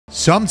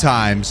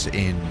Sometimes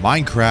in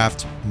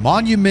Minecraft,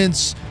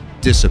 monuments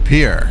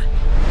disappear.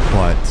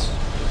 But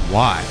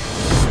why?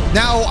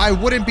 Now, I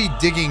wouldn't be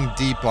digging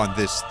deep on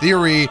this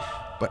theory,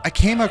 but I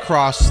came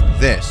across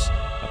this,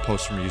 a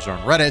post from a user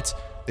on Reddit.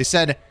 They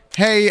said,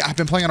 hey, I've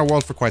been playing on a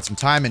world for quite some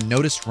time and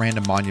noticed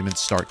random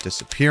monuments start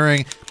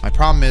disappearing. My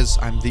problem is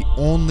I'm the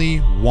only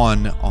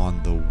one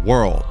on the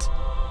world.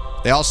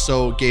 They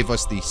also gave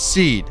us the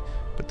seed,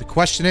 but the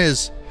question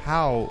is,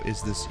 how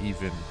is this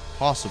even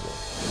possible?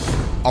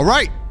 All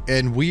right,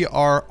 and we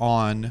are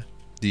on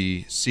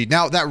the seed.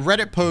 Now, that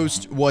Reddit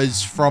post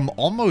was from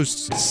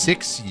almost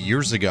 6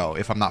 years ago,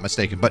 if I'm not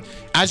mistaken. But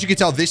as you can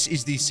tell, this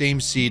is the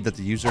same seed that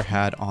the user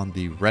had on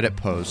the Reddit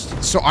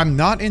post. So I'm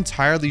not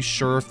entirely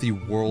sure if the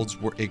worlds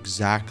were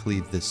exactly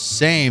the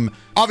same.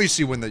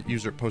 Obviously, when the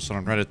user posted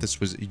on Reddit, this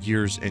was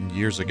years and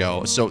years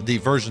ago. So the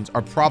versions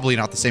are probably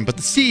not the same, but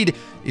the seed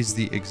is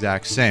the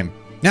exact same.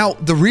 Now,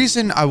 the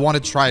reason I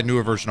want to try a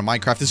newer version of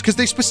Minecraft is because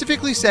they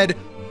specifically said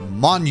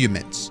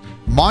monuments.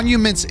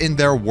 Monuments in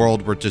their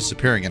world were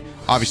disappearing. And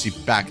obviously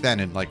back then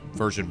in like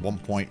version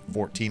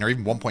 1.14 or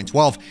even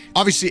 1.12,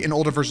 obviously in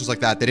older versions like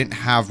that, they didn't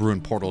have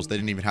ruined portals. They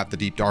didn't even have the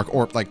deep dark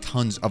or like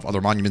tons of other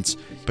monuments,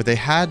 but they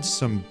had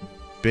some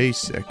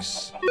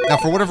basics. Now,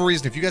 for whatever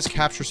reason, if you guys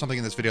capture something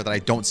in this video that I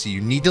don't see, you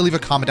need to leave a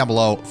comment down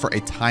below for a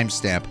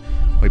timestamp.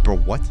 Wait, bro,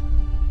 what?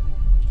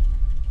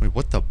 Wait,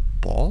 what the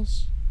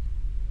balls?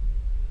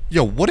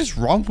 Yo, what is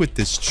wrong with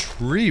this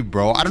tree,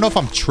 bro? I don't know if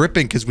I'm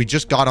tripping because we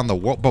just got on the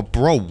world, but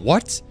bro,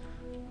 what?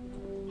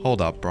 Hold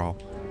up, bro.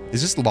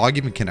 Is this log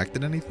even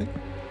connected to anything?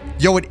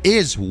 Yo, it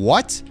is.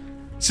 What?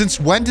 Since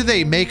when do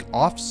they make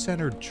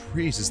off-centered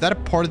trees? Is that a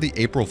part of the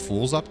April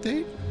Fool's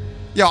update?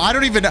 Yo, I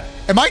don't even know.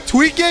 Am I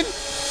tweaking?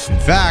 In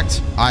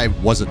fact, I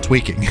wasn't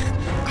tweaking.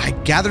 I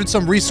gathered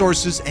some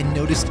resources and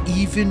noticed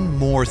even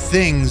more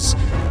things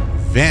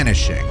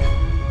vanishing.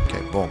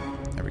 Okay, boom.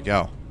 There we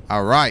go.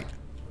 All right.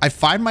 I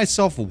find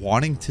myself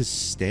wanting to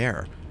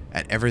stare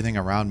at everything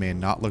around me and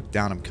not look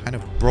down. I'm kind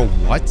of, bro,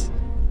 what?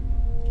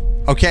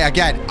 Okay,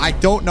 again, I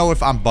don't know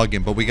if I'm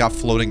bugging, but we got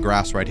floating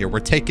grass right here.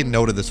 We're taking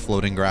note of this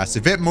floating grass.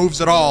 If it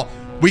moves at all,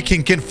 we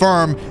can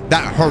confirm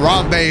that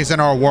Harambe is in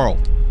our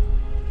world.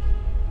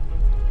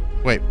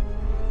 Wait.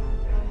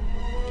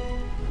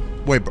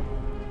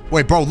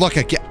 Wait, bro, look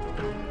again.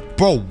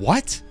 Bro,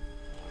 what?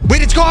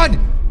 Wait, it's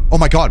gone! Oh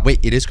my god, wait,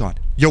 it is gone.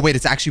 Yo, wait,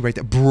 it's actually right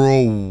there.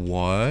 Bro,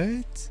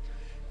 what?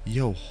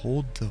 Yo,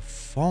 hold the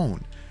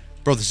phone.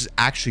 Bro, this is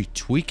actually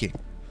tweaking.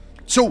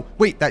 So,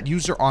 wait, that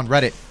user on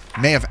Reddit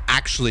may have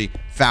actually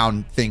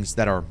found things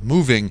that are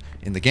moving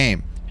in the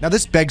game. Now,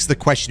 this begs the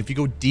question, if you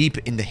go deep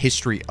in the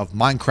history of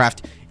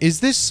Minecraft, is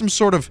this some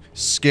sort of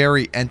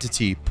scary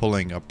entity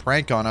pulling a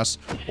prank on us?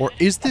 Or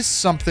is this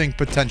something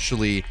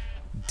potentially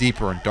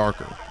deeper and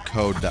darker?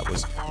 Code that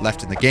was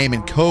left in the game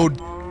and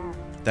code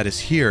that is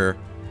here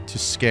to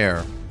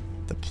scare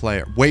the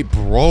player. Wait,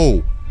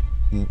 bro.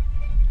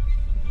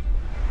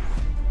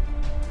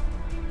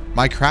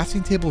 My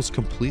crafting table is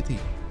completely...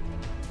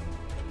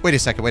 Wait a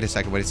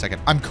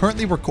second. I'm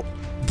currently Bro,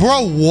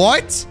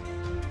 what?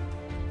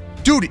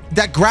 Dude,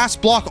 that grass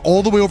block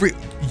all the way over...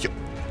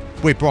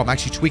 Wait, bro, I'm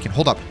actually tweaking.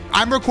 Hold up.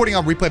 I'm recording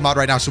on replay mod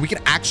right now, so we can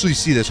actually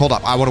see this. Hold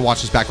up. I want to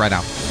watch this back right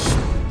now.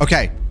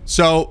 Okay,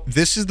 so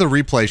this is the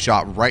replay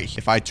shot right here.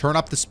 If I turn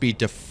up the speed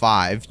to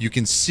 5, you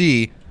can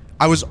see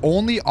I was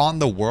only on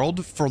the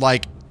world for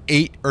like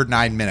 8 or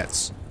 9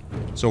 minutes.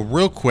 So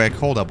real quick,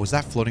 hold up. Was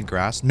that floating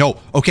grass? No.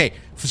 Okay.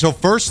 So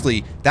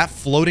firstly, that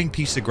floating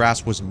piece of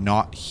grass was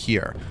not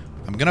here.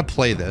 I'm going to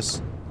play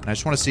this. And I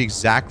just want to see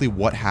exactly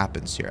what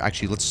happens here.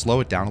 Actually, let's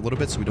slow it down a little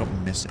bit so we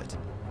don't miss it.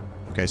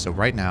 Okay, so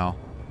right now,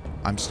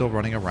 I'm still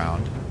running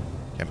around.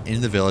 Okay, I'm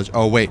in the village.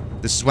 Oh, wait.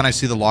 This is when I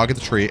see the log of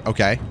the tree.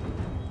 Okay.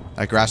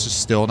 That grass is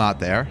still not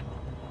there.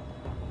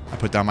 I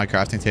put down my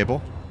crafting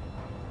table.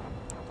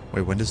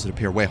 Wait, when does it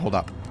appear? Wait, hold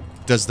up.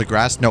 Does the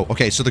grass? No.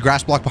 Okay, so the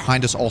grass block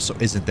behind us also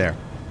isn't there.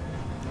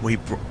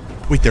 Wait, bro.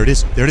 Wait, there it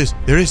is. There it is.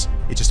 There it is.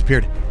 It just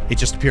appeared. It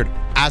just appeared.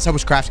 As I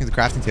was crafting the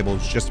crafting table,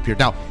 it just appeared.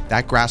 Now,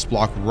 that grass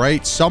block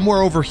right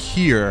somewhere over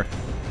here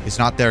is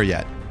not there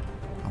yet.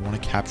 I want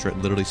to capture it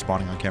literally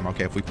spawning on camera.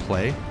 Okay, if we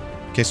play.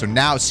 Okay, so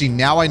now, see,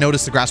 now I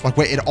notice the grass block.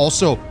 Wait, it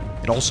also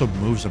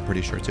moves, I'm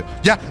pretty sure, too.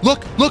 Yeah,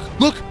 look.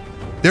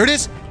 There it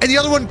is. And the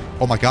other one.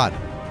 Oh, my God.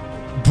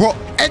 Bro,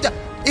 and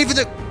even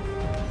the...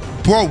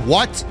 Bro,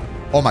 what?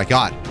 Oh, my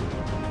God.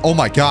 Oh,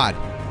 my God.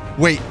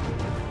 Wait.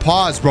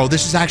 Pause, bro.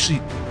 This is actually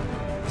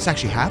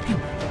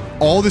happening.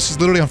 All this is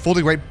literally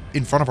unfolding right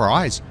in front of our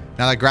eyes.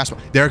 Now that grass,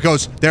 there it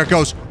goes. There it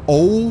goes.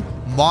 Oh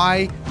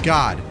my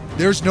God.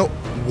 There's no,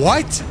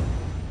 what?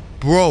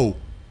 Bro,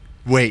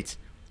 wait.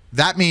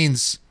 That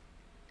means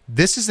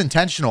this is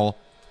intentional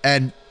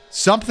and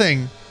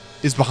something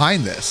is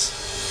behind this.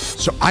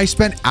 So I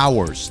spent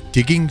hours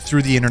digging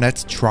through the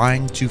internet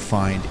trying to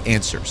find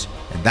answers.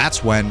 And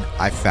that's when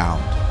I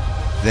found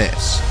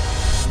this.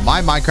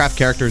 My Minecraft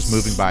character is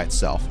moving by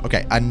itself.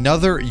 Okay,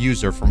 another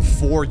user from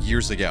 4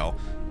 years ago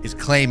is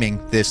claiming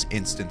this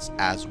instance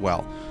as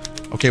well.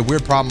 Okay,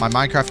 weird problem.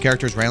 My Minecraft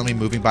character is randomly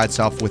moving by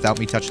itself without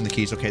me touching the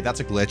keys. Okay,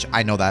 that's a glitch.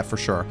 I know that for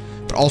sure.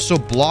 But also,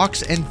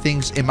 blocks and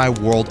things in my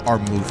world are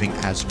moving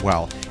as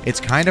well. It's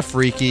kind of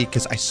freaky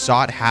because I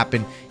saw it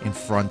happen in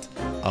front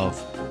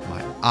of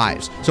my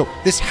eyes. So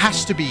this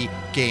has to be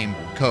game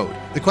code.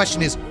 The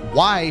question is,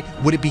 why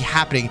would it be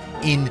happening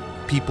in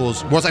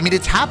people's worlds? I mean,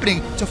 it's happening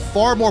to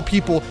far more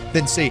people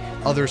than, say,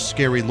 other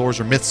scary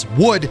lores or myths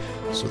would.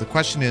 So the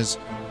question is,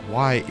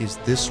 why is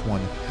this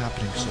one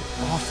happening so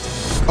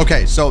often?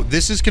 Okay, so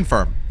this is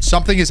confirmed.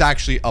 Something is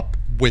actually up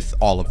with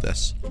all of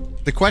this.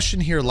 The question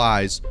here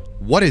lies,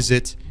 what is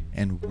it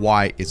and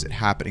why is it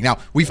happening? Now,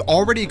 we've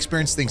already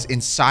experienced things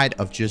inside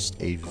of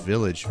just a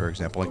village, for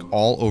example, like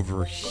all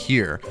over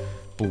here.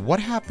 But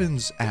what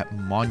happens at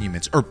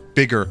monuments or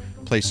bigger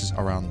places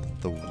around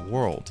the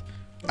world?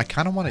 I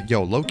kind of want to,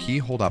 yo, low key,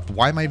 hold up.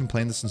 Why am I even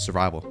playing this in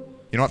survival?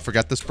 You know what?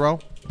 Forget this, bro.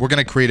 We're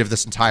going to creative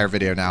this entire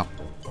video now.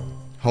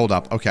 Hold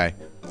up. Okay.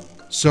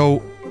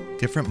 So,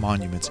 different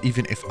monuments,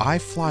 even if I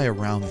fly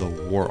around the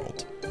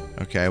world,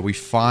 okay, we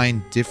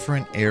find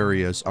different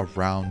areas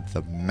around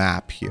the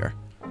map here.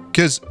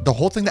 Because the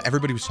whole thing that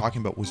everybody was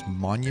talking about was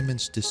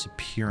monuments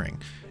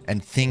disappearing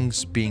and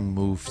things being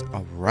moved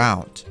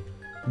around,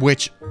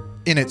 which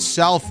in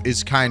itself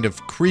is kind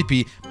of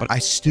creepy, but I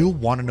still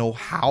want to know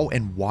how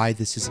and why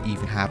this is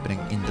even happening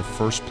in the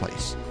first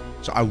place.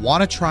 So I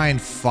want to try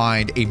and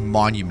find a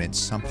monument,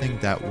 something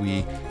that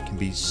we can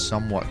be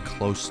somewhat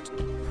close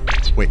to.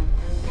 Wait.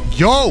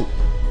 Yo!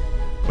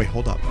 Wait,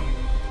 hold up.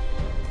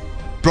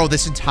 Bro,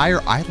 this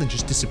entire island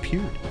just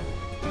disappeared.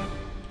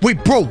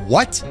 Wait, bro,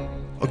 what?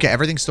 Okay,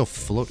 everything's still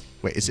floating.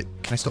 Wait, is it?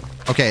 Can I still?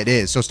 Okay, it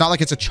is. So it's not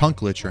like it's a chunk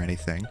glitch or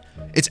anything.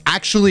 It's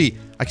actually,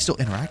 I can still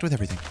interact with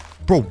everything.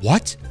 Bro,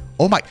 what?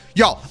 Oh my,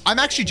 yo, I'm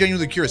actually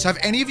genuinely curious. Have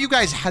any of you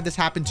guys had this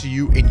happen to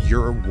you in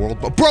your world?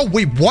 Bro,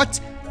 wait, what?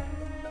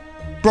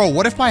 Bro,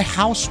 what if my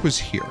house was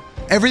here?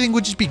 Everything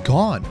would just be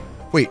gone.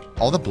 Wait,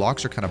 all the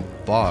blocks are kind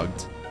of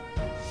bugged.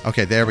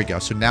 Okay, there we go.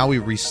 So now we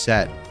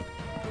reset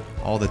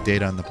all the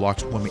data on the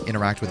blocks when we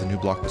interact with a new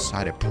block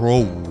beside it.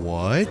 Bro,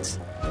 what?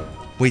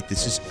 Wait,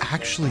 this is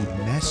actually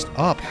messed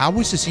up. How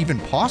is this even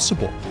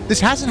possible? This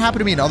hasn't happened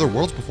to me in other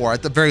worlds before.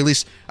 At the very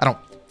least, I don't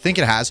think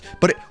it has.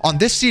 But on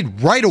this seed,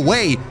 right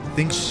away,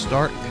 things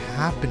start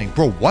happening.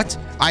 Bro, what?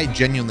 I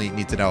genuinely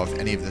need to know if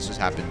any of this has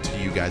happened to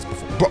you guys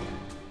before. Bro.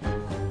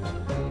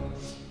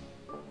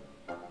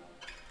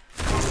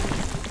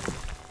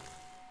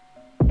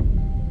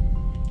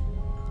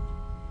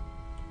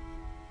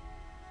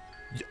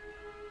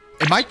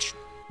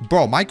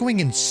 Bro, am I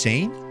going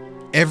insane?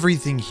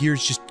 Everything here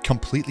is just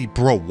completely...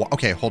 Bro,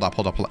 okay, hold up.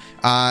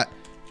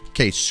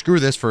 Okay, screw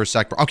this for a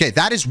sec, bro. Okay,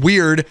 that is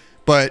weird,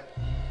 but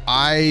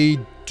I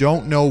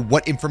don't know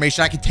what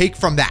information I can take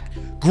from that.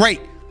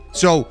 Great.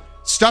 So,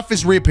 stuff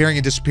is reappearing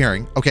and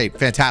disappearing. Okay,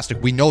 fantastic.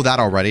 We know that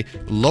already.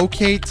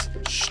 Locate,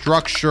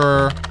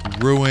 structure,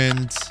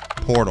 ruined,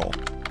 portal.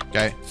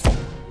 Okay.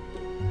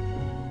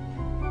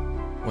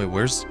 Wait,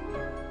 where's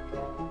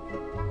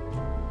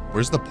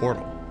the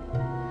portal?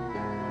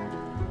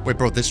 Wait,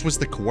 bro, this was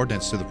the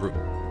coordinates to the route.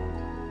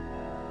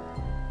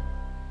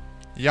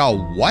 Yo,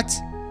 what?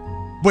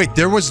 Wait,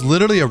 there was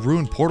literally a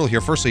ruined portal here.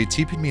 Firstly, it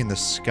TP'd me in the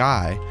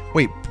sky.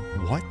 Wait,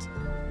 what?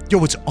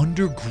 Yo, it's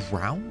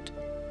underground?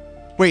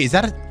 Wait, is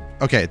that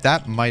a... Okay,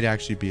 that might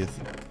actually be a...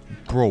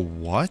 Bro,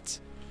 what?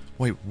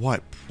 Wait,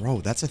 what?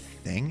 Bro, that's a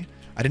thing?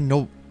 I didn't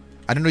know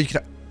you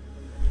could...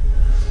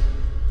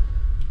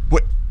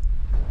 What?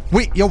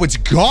 Wait, yo, it's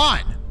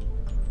gone!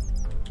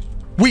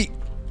 Wait,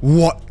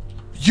 what?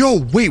 Yo,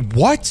 wait,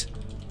 what?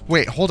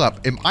 Wait, hold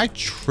up. Am I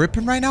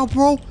tripping right now,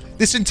 bro?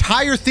 This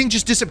entire thing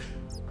just disappeared.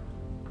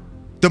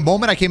 The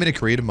moment I came into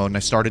creative mode and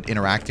I started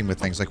interacting with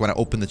things, like when I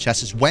opened the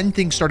chest, is when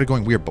things started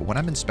going weird. But when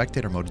I'm in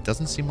spectator mode, it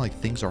doesn't seem like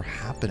things are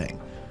happening.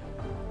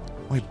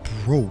 Wait,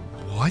 bro,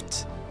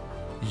 what?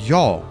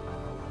 Yo.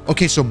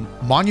 Okay, so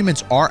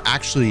monuments are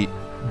actually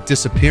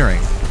disappearing.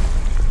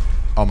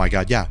 Oh my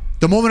god, yeah.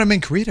 The moment I'm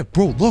in creative,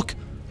 bro, look.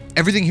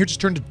 Everything here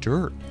just turned to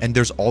dirt. And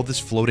there's all this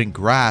floating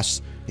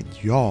grass. And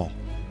y'all,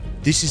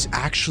 this is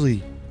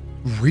actually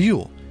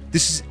real.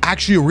 This is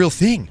actually a real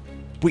thing.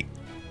 Wait,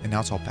 and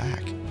now it's all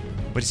back.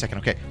 Wait a second.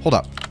 Okay, hold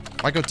up.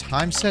 If I go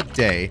time set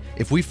day,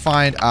 if we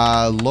find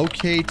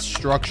locate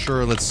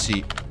structure, let's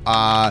see.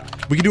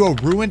 We can do a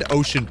ruined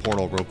ocean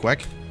portal real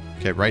quick.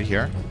 Okay, right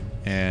here.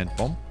 And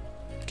boom.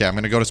 Okay, I'm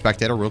going to go to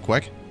spectator real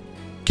quick.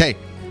 Okay,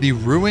 the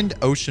ruined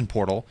ocean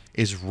portal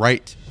is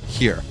right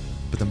here.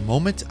 But the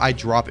moment I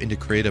drop into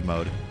creative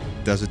mode,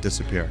 does it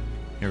disappear?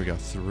 Here we go.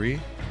 3,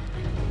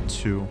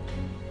 2,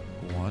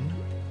 1.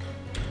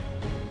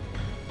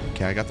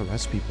 Okay, I got the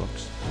recipe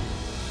books.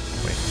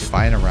 Wait, if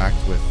I interact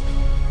with...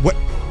 What?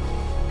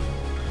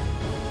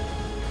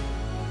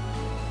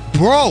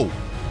 Bro!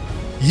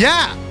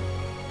 Yeah!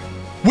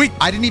 Wait,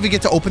 I didn't even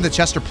get to open the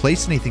chest or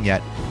place anything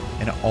yet.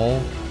 And it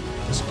all...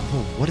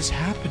 Oh, what is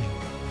happening?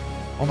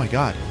 Oh my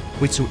god.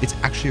 Wait, so it's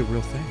actually a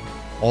real thing.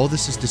 All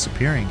this is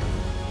disappearing.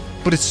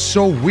 But it's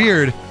so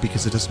weird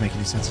because it doesn't make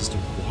any sense as to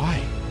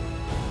why.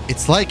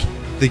 It's like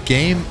the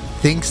game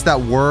thinks that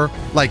we're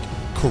like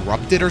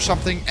corrupted or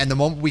something. And the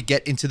moment we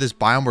get into this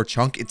biome or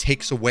chunk, it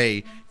takes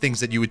away things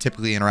that you would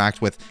typically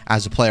interact with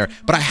as a player.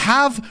 But I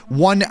have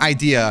one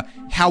idea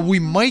how we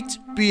might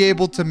be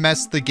able to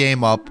mess the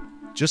game up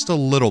just a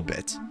little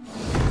bit.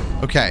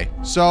 Okay,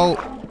 so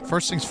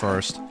first things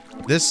first,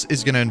 this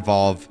is going to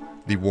involve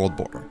the world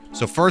border.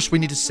 So first we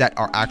need to set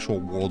our actual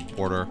world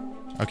border.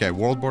 Okay,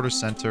 world border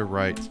center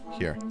right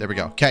here. There we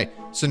go. Okay,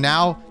 so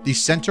now the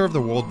center of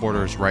the world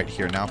border is right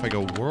here. Now if I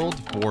go world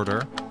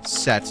border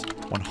set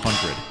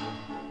 100.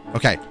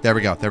 Okay, there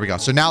we go. There we go.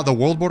 So now the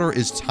world border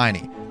is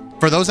tiny.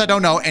 For those that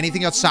don't know,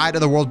 anything outside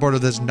of the world border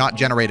that's not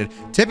generated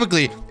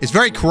typically is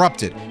very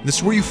corrupted. This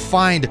is where you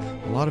find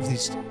a lot of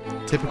these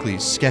typically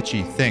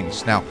sketchy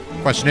things. Now,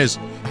 question is,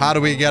 how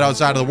do we get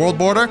outside of the world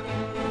border?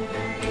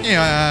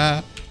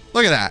 Yeah,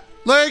 look at that.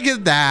 Look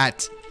at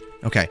that.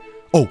 Okay.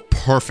 Oh,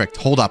 perfect.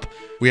 Hold up.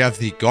 We have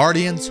the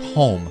Guardian's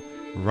home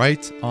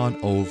right on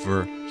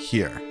over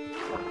here.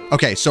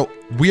 Okay, so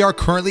we are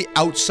currently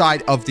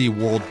outside of the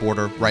world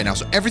border right now.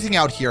 So everything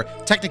out here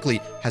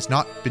technically has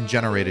not been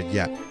generated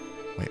yet.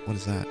 Wait, what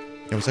is that?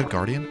 Yeah, was that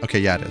Guardian? Okay,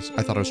 yeah, it is.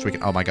 I thought I was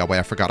tweaking. Oh my god, wait,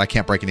 I forgot. I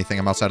can't break anything.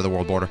 I'm outside of the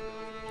world border.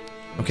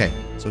 Okay,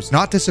 so it's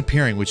not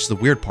disappearing, which is the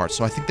weird part.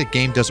 So I think the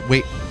game does...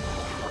 Wait.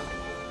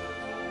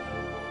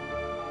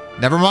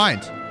 Never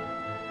mind.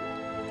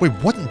 Wait,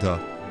 what in the...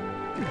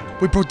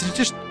 Wait, bro, did it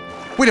just...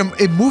 Wait,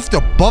 it moved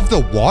above the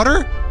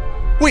water?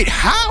 Wait,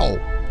 how?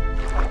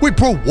 Wait,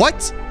 bro,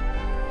 what?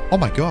 Oh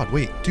my god,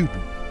 wait, dude,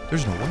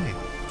 there's no way.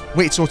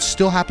 Wait, so it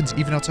still happens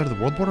even outside of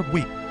the world border?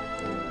 Wait.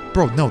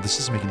 Bro, no, this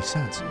doesn't make any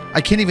sense.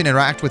 I can't even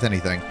interact with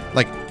anything.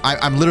 Like,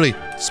 I'm literally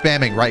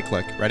spamming right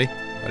click. Ready?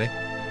 Ready?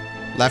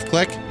 Left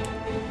click.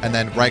 And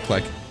then right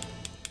click.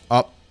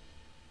 Up.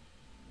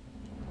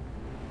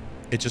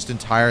 It just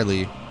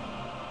entirely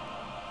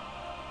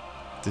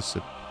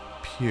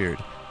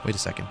disappeared. Wait a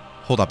second.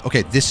 Hold up.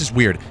 Okay, this is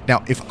weird.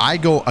 Now, if I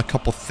go a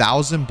couple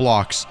thousand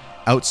blocks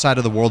outside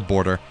of the world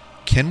border,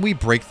 can we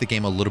break the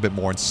game a little bit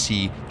more and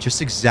see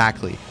just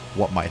exactly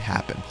what might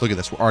happen? Look at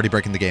this. We're already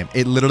breaking the game.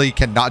 It literally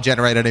cannot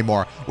generate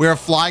anymore. We are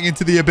flying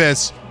into the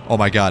abyss. Oh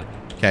my god.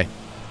 Okay.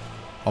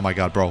 Oh my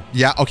god, bro.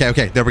 Yeah, okay,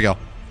 okay. There we go.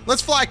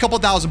 Let's fly a couple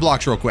thousand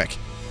blocks real quick.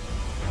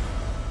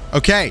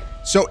 Okay,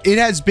 so it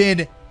has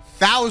been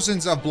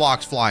thousands of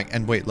blocks flying.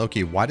 And wait,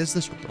 Loki, why does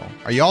this... Bro,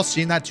 are you all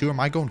seeing that too? Or am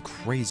I going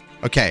crazy?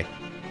 Okay,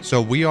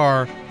 so we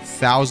are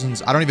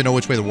thousands... I don't even know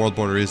which way the world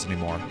border is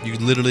anymore. You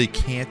literally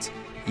can't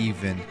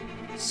even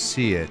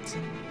see it.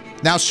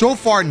 Now, so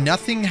far,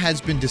 nothing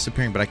has been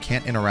disappearing, but I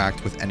can't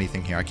interact with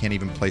anything here. I can't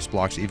even place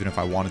blocks even if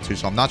I wanted to,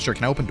 so I'm not sure.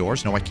 Can I open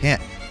doors? No, I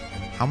can't.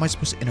 How am I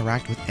supposed to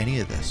interact with any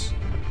of this?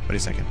 Wait a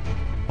second.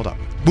 Hold up.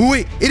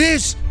 Wait, it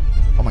is!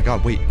 Oh my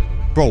god, wait.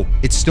 Bro,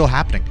 it's still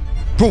happening.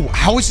 Bro,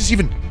 how is this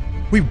even...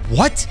 Wait,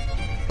 what?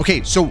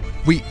 Okay, so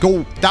we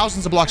go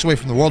thousands of blocks away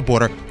from the world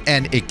border,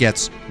 and it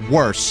gets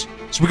worse.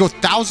 So we go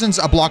thousands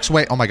of blocks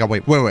away. Oh my god,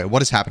 wait.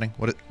 What is happening?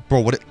 Bro,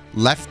 what...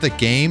 Left the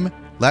game?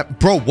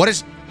 Bro, what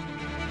is...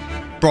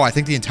 Bro, I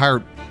think the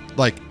entire,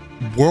 like,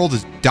 world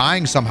is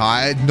dying somehow.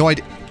 I had no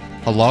idea.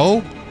 Hello?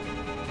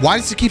 Why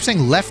does it keep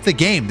saying left the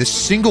game? This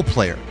single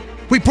player.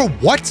 Wait, bro,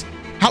 what?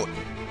 How?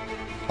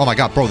 Oh my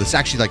god, bro, this is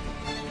actually, like,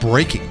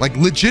 breaking. Like,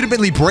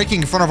 legitimately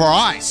breaking in front of our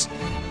eyes.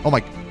 Oh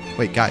my...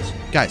 Wait, guys.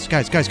 I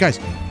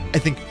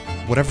think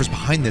whatever's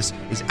behind this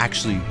is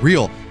actually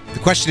real. The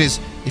question is,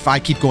 if I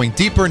keep going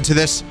deeper into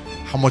this,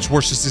 how much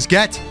worse does this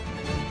get?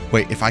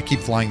 Wait, if I keep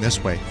flying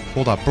this way...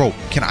 Hold up, bro.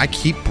 Can I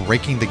keep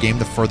breaking the game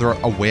the further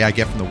away I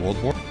get from the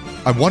world war?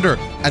 I wonder,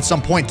 at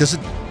some point, does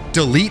it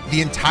delete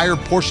the entire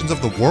portions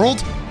of the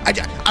world?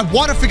 I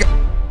want to figure...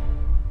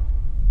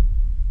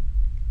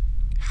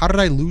 How did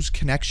I lose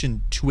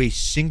connection to a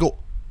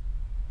single...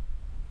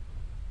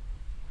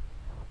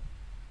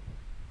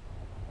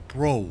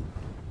 Bro.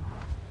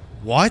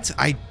 What?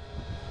 I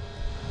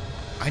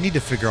need to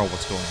figure out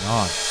what's going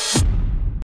on.